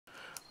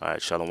Alright,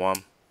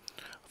 shalawam.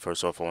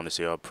 First off, I want to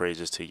say all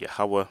praises to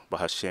Yahawah,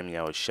 bahasham,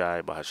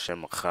 Yahawashi,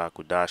 bahasham,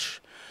 kudash.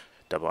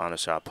 Double honor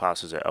to our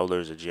apostles and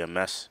elders of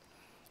GMS,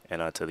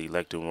 and to the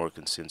elect who work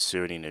in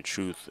sincerity and in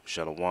truth.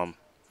 Shalawam.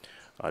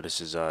 This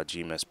is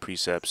GMS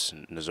Precepts,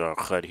 Nazar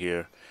Khud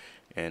here.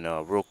 And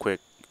real quick,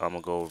 I'm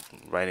going to go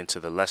right into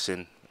the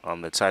lesson.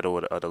 The title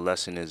of the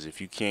lesson is If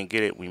You Can't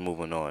Get It, We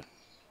Moving On.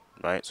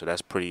 Right? So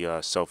that's pretty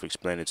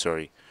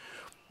self-explanatory.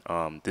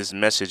 This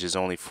message is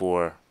only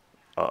for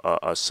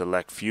a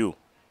select few.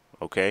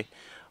 Okay?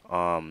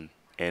 And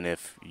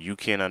if you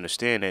can't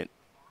understand it,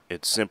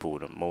 it's simple.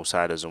 The Most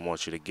High doesn't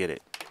want you to get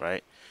it,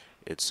 right?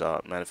 It's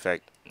matter of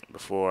fact,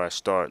 before I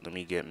start, let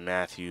me get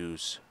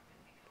Matthew's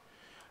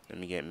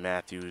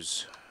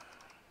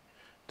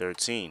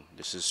 13.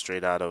 This is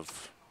straight out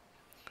of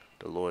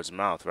the Lord's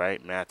mouth,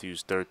 right?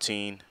 Matthew's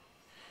 13,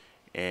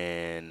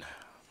 and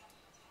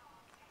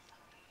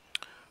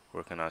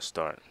where can I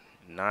start?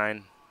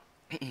 9.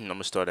 I'm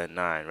gonna start at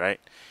 9,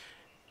 right?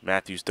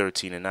 Matthew's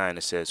 13 and 9.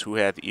 It says, "Who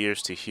hath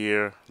ears to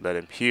hear, let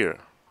him hear."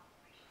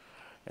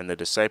 And the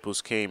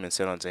disciples came and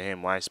said unto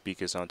him, Why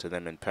speakest unto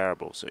them in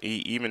parables? So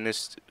even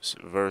this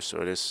verse,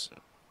 or this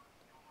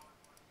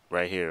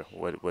right here,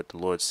 what the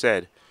Lord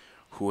said,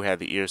 who had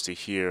the ears to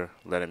hear,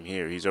 let him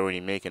hear. He's already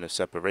making a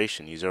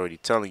separation. He's already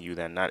telling you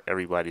that not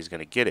everybody's going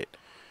to get it.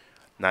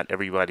 Not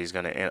everybody's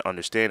going to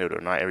understand it, or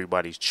not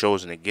everybody's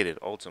chosen to get it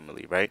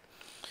ultimately, right?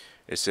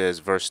 It says,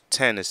 verse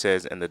 10, it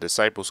says, "And the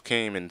disciples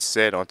came and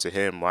said unto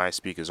him, Why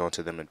speakest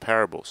unto them in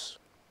parables?"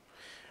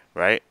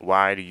 Right?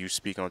 Why do you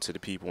speak unto the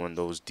people in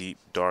those deep,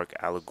 dark,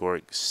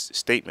 allegoric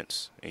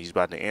statements? And he's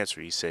about to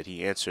answer. He said,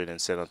 he answered and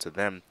said unto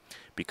them,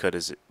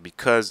 because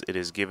it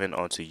is given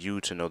unto you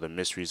to know the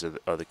mysteries of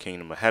the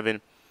kingdom of heaven,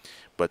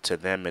 but to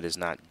them it is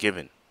not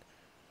given.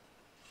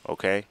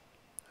 Okay?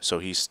 So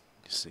he's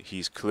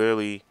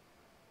clearly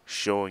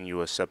showing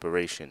you a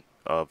separation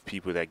of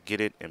people that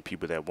get it and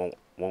people that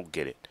won't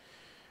get it.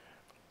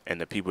 And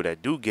the people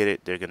that do get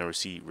it, they're going to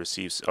receive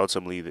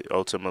ultimately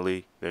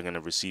they're going to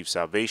receive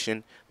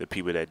salvation. The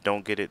people that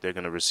don't get it, they're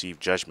going to receive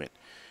judgment.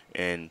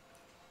 And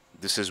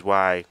this is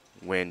why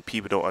when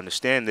people don't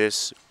understand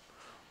this,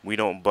 we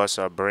don't bust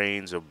our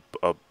brains or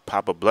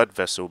pop a blood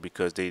vessel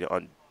because they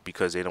don't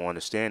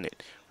understand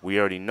it. We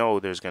already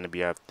know there's going to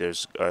be a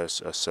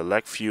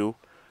select few.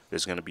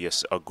 There's going to be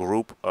a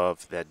group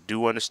of that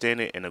do understand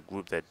it and a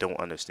group that don't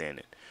understand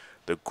it.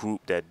 The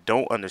group that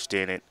don't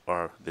understand it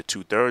are the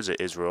 2/3 of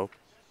Israel.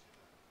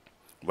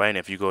 Right, and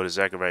if you go to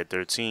Zechariah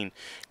 13,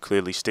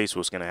 clearly states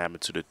what's going to happen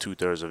to the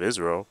 2/3 of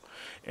Israel,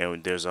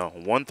 and there's a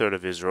 1/3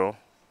 of Israel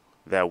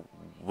that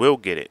will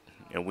get it,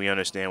 and we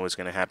understand what's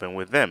going to happen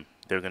with them.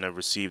 They're going to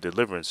receive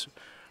deliverance,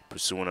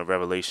 pursuant to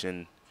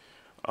Revelation.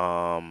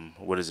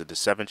 What is it? The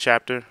 7th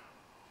chapter.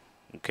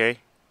 Okay.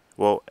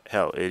 Well,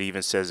 hell, it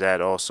even says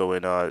that also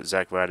in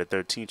Zechariah the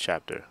 13th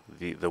chapter,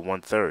 the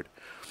 1/3.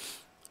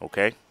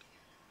 Okay.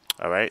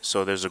 All right.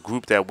 So there's a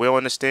group that will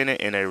understand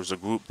it, and there's a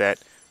group that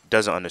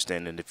doesn't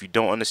understand it. If you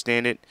don't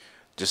understand it,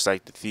 just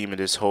like the theme of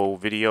this whole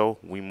video,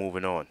 we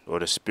moving on, or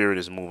the spirit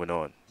is moving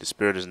on. The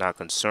spirit is not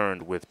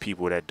concerned with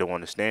people that don't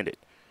understand it.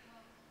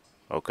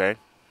 Okay,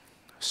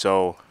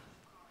 so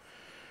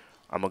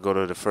I'm gonna go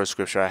to the first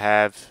scripture I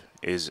have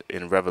is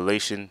in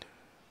Revelation,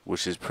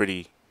 which is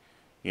pretty,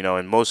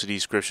 and most of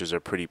these scriptures are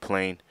pretty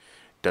plain.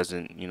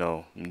 Doesn't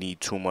need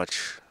too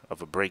much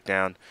of a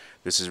breakdown.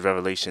 This is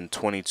Revelation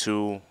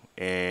 22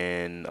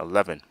 and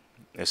 11.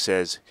 It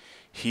says,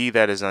 "He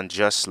that is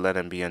unjust, let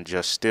him be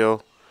unjust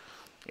still.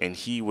 And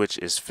he which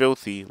is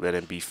filthy, let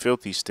him be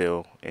filthy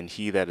still. And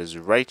he that is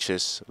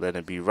righteous, let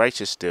him be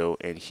righteous still.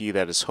 And he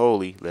that is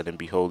holy, let him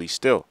be holy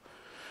still."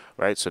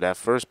 Right? So that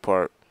first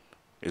part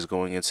is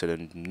going into the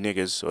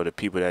niggas, or the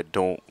people that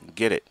don't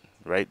get it.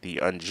 Right? The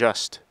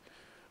unjust.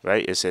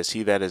 Right? It says,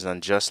 "He that is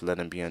unjust, let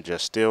him be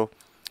unjust still.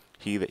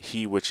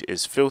 He which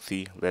is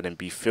filthy, let him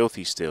be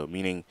filthy still."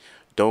 Meaning,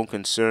 don't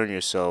concern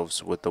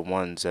yourselves with the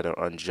ones that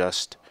are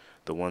unjust,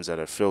 the ones that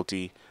are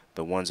filthy,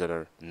 the ones that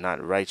are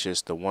not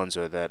righteous, the ones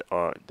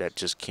that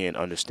just can't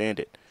understand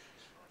it,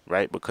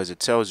 right? Because it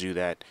tells you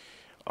that,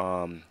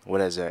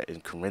 what is that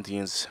in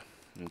Corinthians?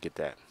 Let me get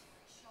that.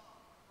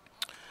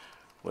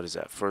 What is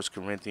that? 1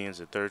 Corinthians,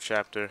 the 3rd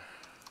chapter.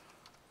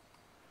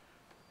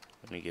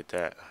 Let me get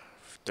that.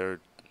 The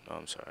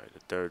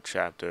 3rd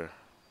chapter.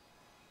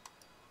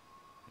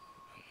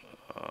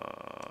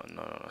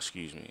 No,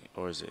 excuse me.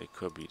 Or is it? It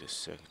could be the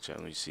 2nd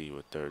chapter. Let me see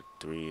what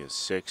 3 and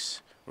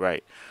 6.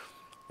 Right.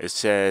 It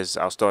says,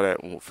 I'll start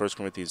at 1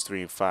 Corinthians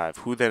 3 and 5.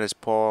 "Who then is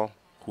Paul?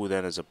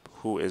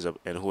 Who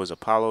is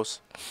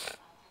Apollos?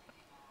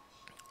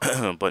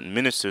 But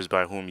ministers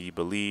by whom ye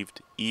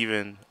believed,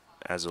 even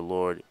as the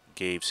Lord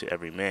gave to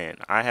every man.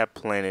 I have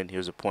planted."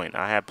 Here's a point.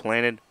 "I have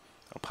planted,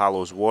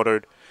 Apollos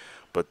watered,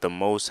 but the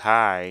Most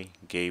High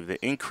gave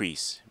the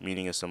increase."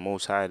 Meaning, it's the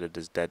Most High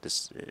it's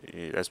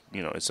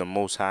the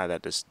Most High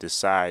that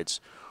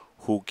decides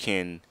who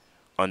can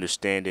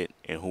understand it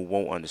and who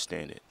won't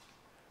understand it.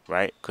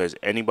 Right? Because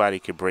anybody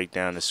could break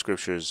down the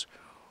scriptures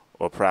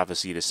or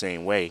prophecy the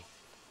same way,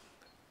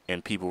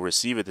 and people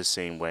receive it the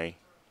same way,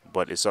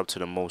 but it's up to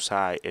the Most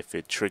High if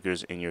it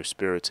triggers in your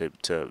spirit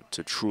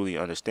to truly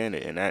understand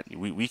it. And that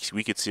we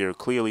could see it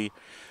clearly.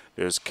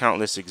 There's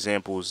countless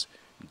examples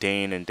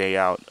day in and day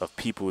out of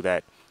people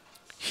that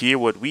hear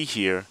what we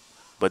hear,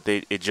 but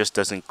it just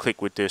doesn't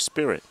click with their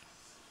spirit,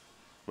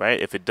 right?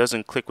 If it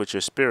doesn't click with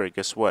your spirit,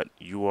 guess what?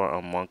 You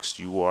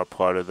are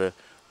part of the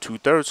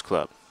 2/3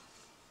 club.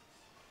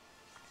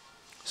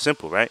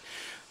 Simple, right?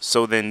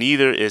 So then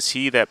neither is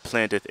he that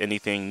planteth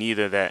anything,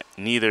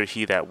 neither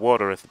he that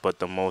watereth, but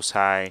the Most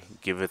High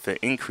giveth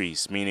the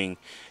increase. Meaning,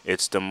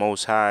 it's the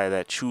Most High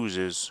that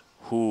chooses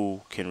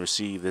who can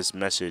receive this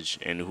message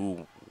and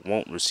who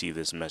won't receive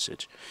this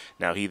message.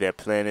 Now he that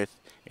planteth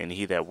and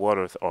he that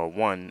watereth are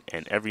one,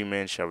 and every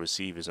man shall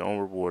receive his own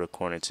reward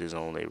according to his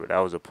own labor. That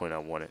was the point I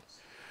wanted.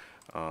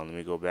 Let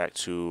me go back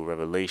to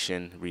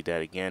Revelation. Read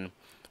that again.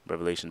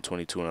 Revelation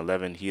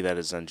 22:11. He that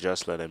is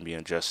unjust, let him be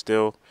unjust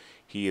still.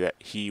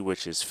 He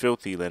which is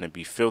filthy, let him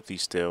be filthy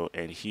still.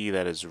 And he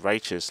that is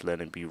righteous,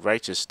 let him be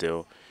righteous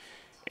still.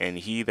 And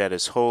he that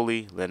is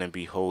holy, let him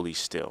be holy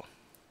still.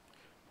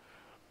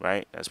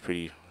 Right? That's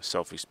pretty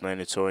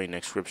self-explanatory.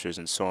 Next scripture is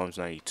in Psalms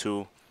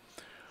 92.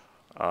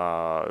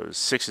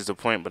 6 is the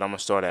point, but I'm going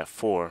to start at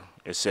 4.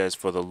 It says,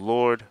 For the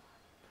Lord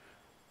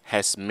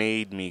hast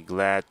made me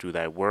glad through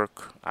thy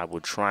work. I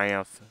will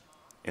triumph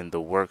in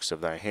the works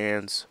of thy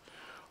hands.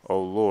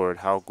 O Lord,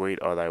 how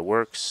great are thy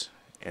works,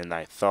 and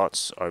thy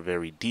thoughts are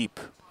very deep.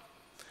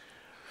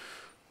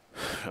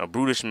 A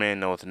brutish man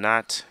knoweth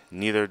not,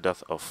 neither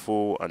doth a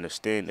fool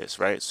understand this,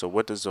 right? So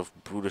what does a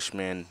brutish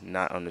man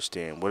not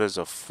understand? What does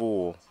a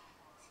fool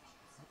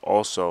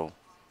also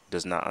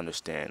does not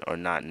understand or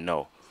not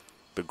know?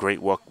 The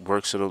great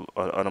works of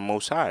the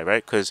Most High,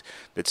 right? Because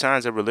the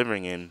times that we're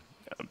living in,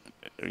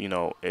 you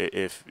know,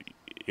 if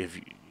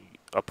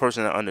a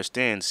person that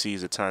understands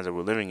sees the times that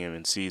we're living in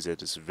and sees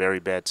that it's very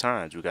bad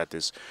times. We got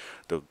this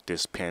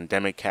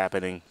pandemic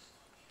happening.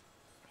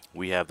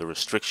 We have the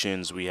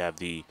restrictions. We have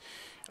the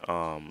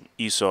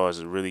Esau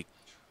is really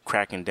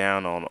cracking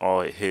down on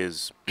all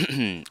his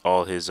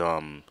all his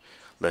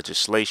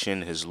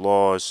legislation, his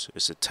laws.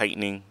 It's a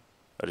tightening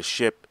of the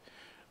ship.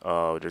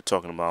 They're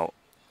talking about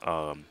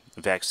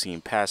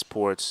vaccine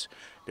passports.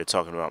 They're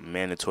talking about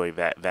mandatory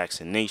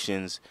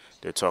vaccinations.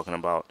 They're talking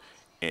about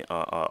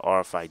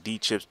RFID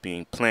chips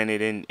being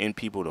planted in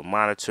people to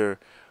monitor.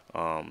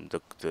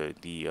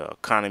 The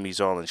economy's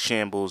all in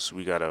shambles.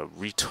 We got a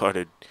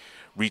retarded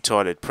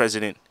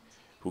president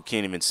who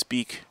can't even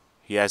speak.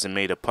 He hasn't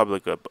made a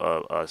public a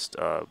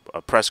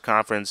press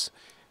conference.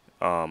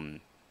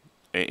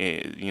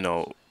 You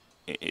know,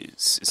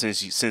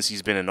 since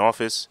he's been in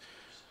office,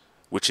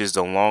 which is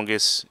the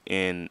longest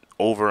in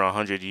over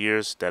 100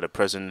 years that a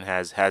president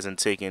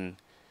hasn't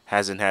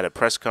had a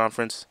press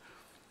conference,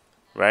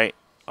 right?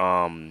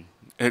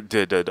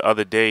 The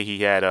other day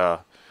he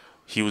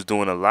was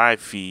doing a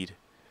live feed,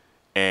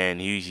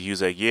 and he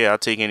was like, yeah, I'll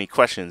take any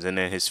questions, and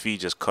then his feed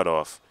just cut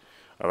off.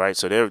 All right,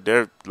 so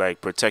they're like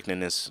protecting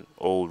this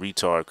old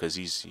retard because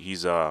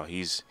he's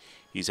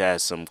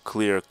had some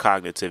clear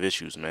cognitive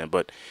issues, man.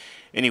 But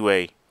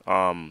anyway,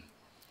 so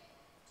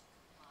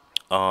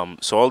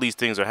all these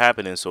things are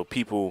happening, so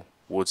people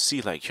would see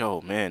like,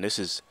 yo, man, this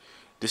is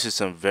we're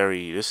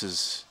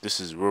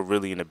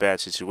really in a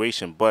bad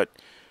situation. But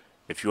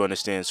if you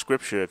understand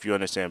scripture, if you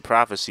understand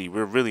prophecy,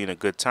 we're really in a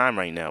good time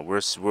right now.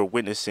 We're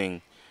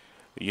witnessing,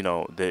 you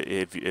know,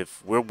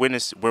 if we're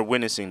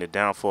witnessing the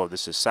downfall of the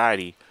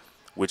society,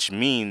 which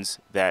means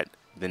that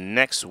the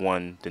next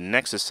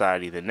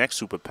society, the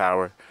next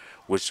superpower,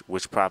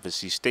 which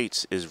prophecy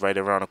states is right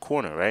around the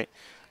corner, right?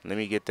 Let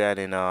me get that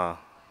in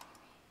Apocrypha.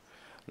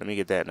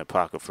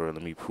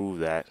 Let me prove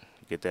that.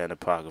 Get that in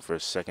Apocrypha.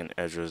 2nd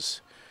Ezra's,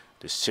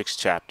 the 6th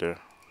chapter.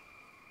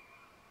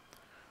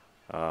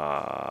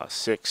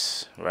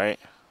 6, right?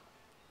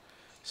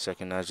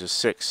 2nd Ezra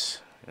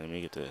 6. Let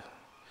me get the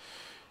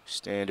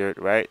standard,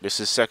 right?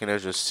 This is 2nd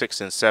Ezra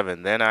 6 and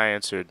 7. Then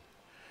answered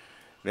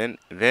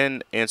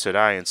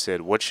I and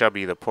said, What shall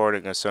be the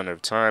parting asunder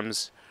of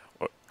times,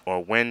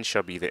 or when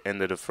shall be the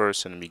end of the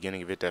first and the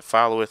beginning of it that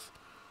followeth?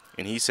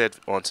 And he said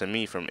unto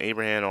me, From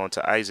Abraham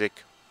unto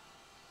Isaac,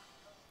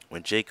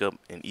 when Jacob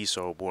and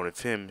Esau were born of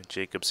him,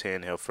 Jacob's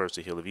hand held first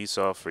the heel of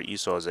Esau, for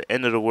Esau is the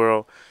end of the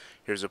world.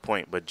 Here's the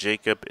point, but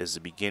Jacob is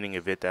the beginning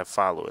of it that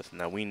followeth.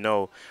 Now we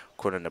know,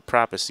 according to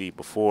prophecy,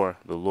 before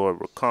the Lord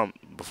will come,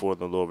 before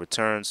the Lord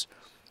returns,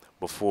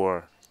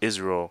 before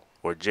Israel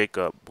or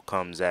Jacob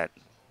becomes that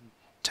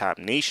top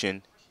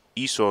nation,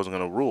 Esau is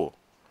going to rule.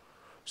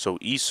 So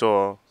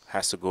Esau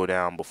has to go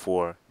down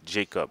before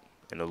Jacob,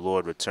 and the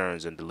Lord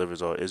returns and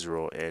delivers all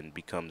Israel and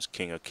becomes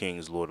King of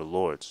Kings, Lord of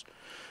Lords.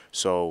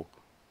 So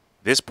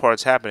this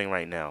part's happening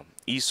right now.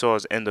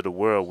 Esau's end of the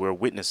world we're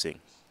witnessing.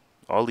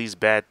 All these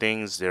bad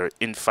things, there are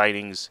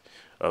infightings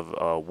of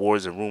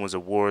wars and rumors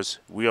of wars.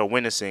 We are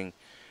witnessing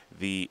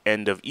the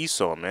end of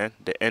Esau, man,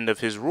 the end of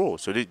his rule.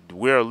 So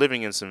we are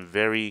living in some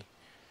very,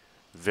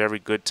 very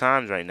good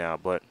times right now.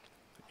 But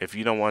if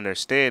you don't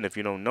understand, if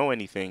you don't know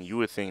anything, you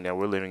would think that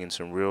we're living in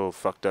some real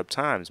fucked up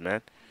times,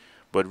 man.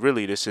 But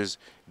really,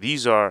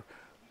 these are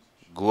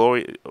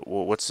Glory,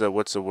 what's the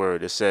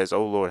word? It says,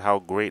 "Oh Lord, how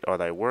great are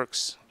thy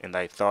works, and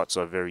thy thoughts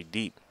are very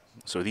deep."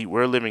 So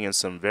we're living in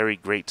some very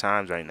great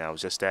times right now.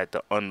 It's just that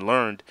the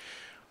unlearned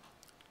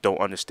don't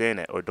understand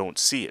that or don't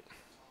see it,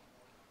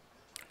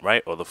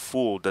 right? Or the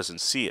fool doesn't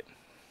see it,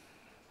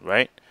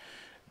 right?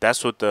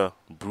 That's what the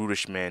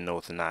brutish man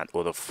knoweth not,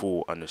 or the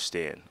fool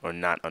understand or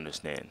not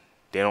understand.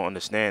 They don't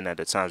understand that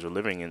the times we're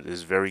living in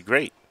is very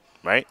great,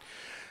 right?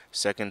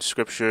 Second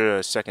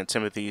scripture, 2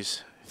 Timothy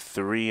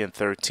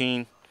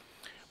 3:13.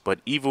 But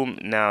evil,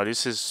 now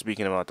this is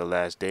speaking about the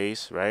last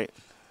days, right?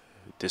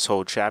 This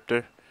whole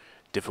chapter,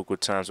 difficult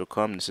times will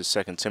come. This is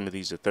 2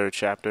 Timothy, the third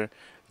chapter.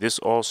 This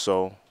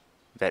also,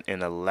 that in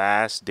the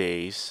last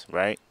days,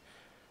 right,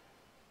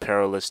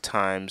 perilous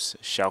times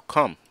shall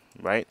come,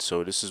 right?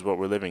 So this is what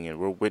we're living in.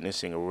 We're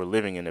witnessing, or we're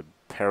living in the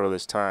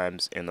perilous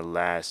times in the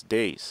last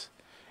days.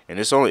 And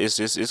it's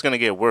going to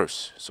get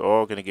worse. It's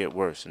all going to get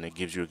worse. And it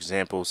gives you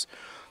examples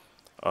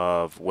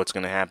of what's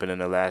going to happen in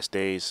the last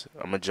days.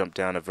 I'm going to jump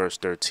down to verse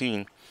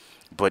 13.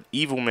 But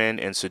evil men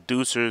and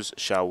seducers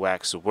shall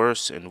wax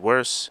worse and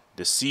worse,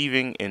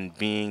 deceiving and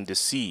being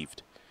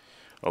deceived.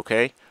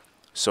 Okay?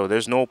 So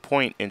there's no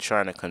point in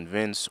trying to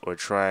convince or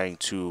trying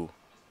to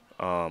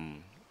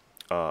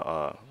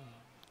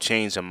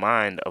change the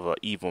mind of an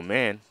evil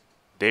man.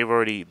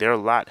 Their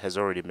lot has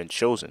already been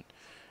chosen.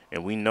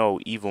 And we know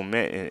evil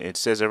men, and it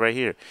says it right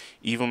here,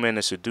 evil men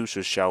and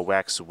seducers shall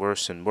wax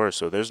worse and worse.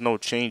 So there's no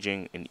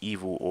changing an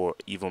evil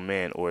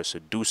man or a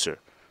seducer.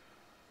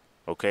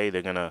 Okay?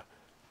 They're going to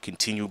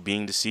continue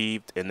being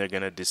deceived, and they're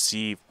going to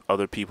deceive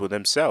other people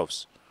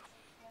themselves.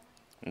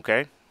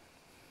 Okay?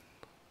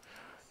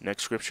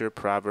 Next scripture,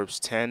 Proverbs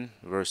 10,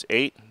 verse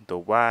 8. The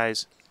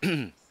wise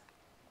in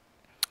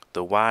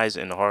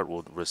heart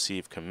will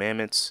receive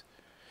commandments,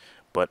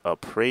 but a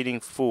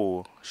prating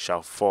fool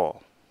shall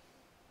fall.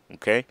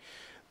 Okay?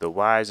 The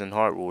wise in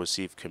heart will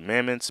receive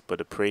commandments,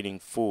 but a prating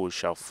fool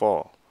shall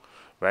fall.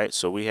 Right?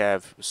 So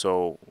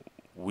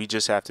we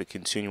just have to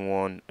continue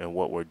on in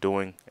what we're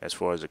doing as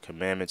far as the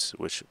commandments,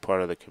 which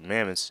part of the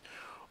commandments,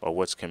 or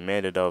what's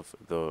commanded of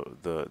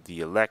the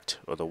elect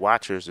or the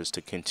watchers, is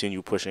to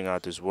continue pushing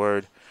out this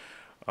word,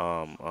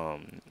 going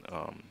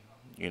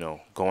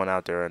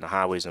out there in the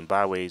highways and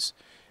byways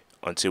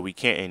until we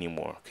can't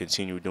anymore.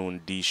 Continue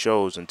doing these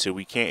shows until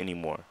we can't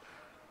anymore.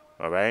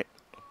 All right,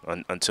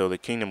 until the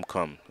kingdom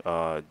come.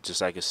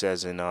 Just like it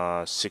says in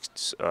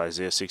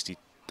Isaiah 60,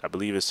 I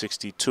believe it's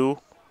 62.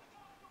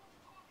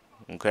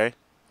 Okay,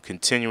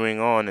 continuing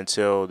on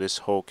until this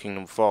whole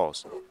kingdom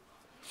falls.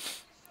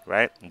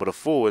 Right? But a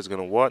fool is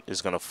going to what?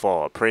 Is going to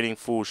fall. A prating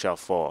fool shall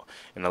fall.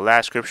 And the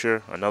last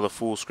scripture, another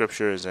fool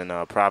scripture, is in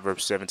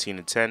Proverbs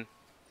 17:10.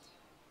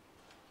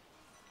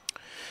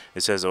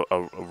 It says, a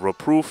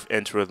reproof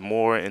entereth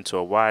more into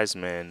a wise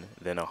man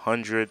than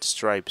 100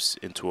 stripes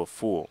into a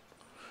fool.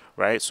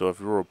 Right? So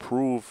if you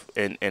reprove,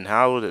 and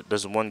how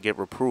does one get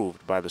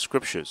reproved? By the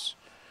scriptures.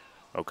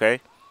 Okay?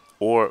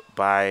 Or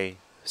by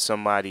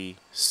somebody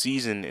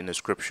seasoned in the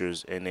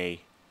scriptures, and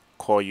they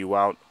call you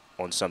out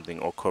on something,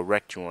 or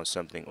correct you on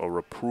something, or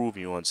reprove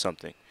you on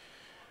something.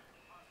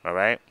 All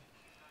right?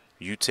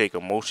 You take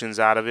emotions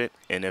out of it,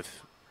 and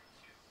if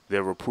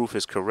their reproof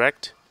is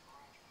correct,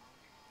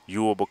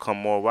 you will become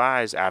more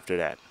wise after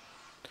that.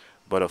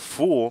 But a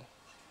fool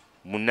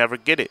will never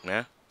get it,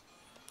 man.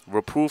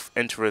 Reproof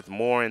entereth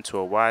more into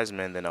a wise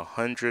man than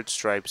 100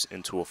 stripes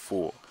into a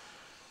fool.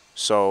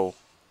 So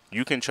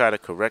you can try to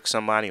correct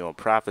somebody on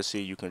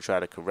prophecy, you can try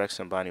to correct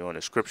somebody on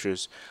the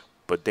scriptures,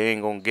 but they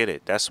ain't gonna get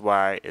it. That's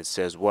why it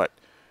says what?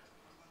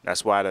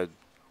 That's why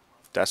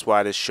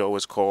this show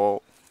is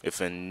called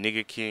 "If a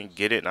Nigga Can't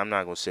Get It." And I'm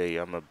not gonna say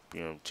I'm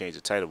gonna change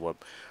the title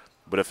up,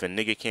 but if a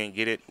nigga can't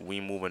get it,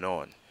 we moving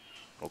on.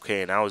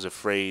 Okay, and that was a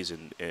phrase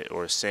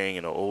or a saying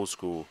in the old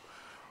school,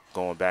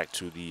 going back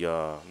to the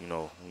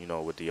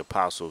with the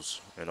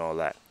apostles and all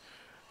that.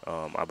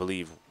 I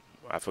believe,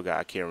 I forgot,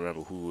 I can't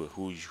remember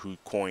who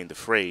coined the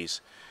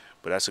phrase,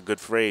 but that's a good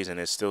phrase, and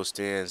it still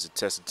stands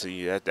attested to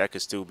you that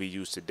could still be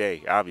used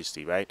today,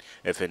 obviously, right?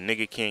 If a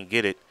nigga can't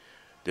get it,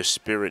 the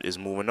spirit is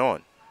moving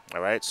on. All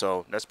right,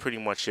 so that's pretty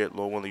much it.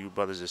 Lord willing, you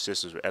brothers and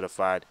sisters were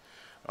edified.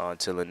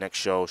 Until the next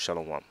show,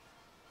 shalawam.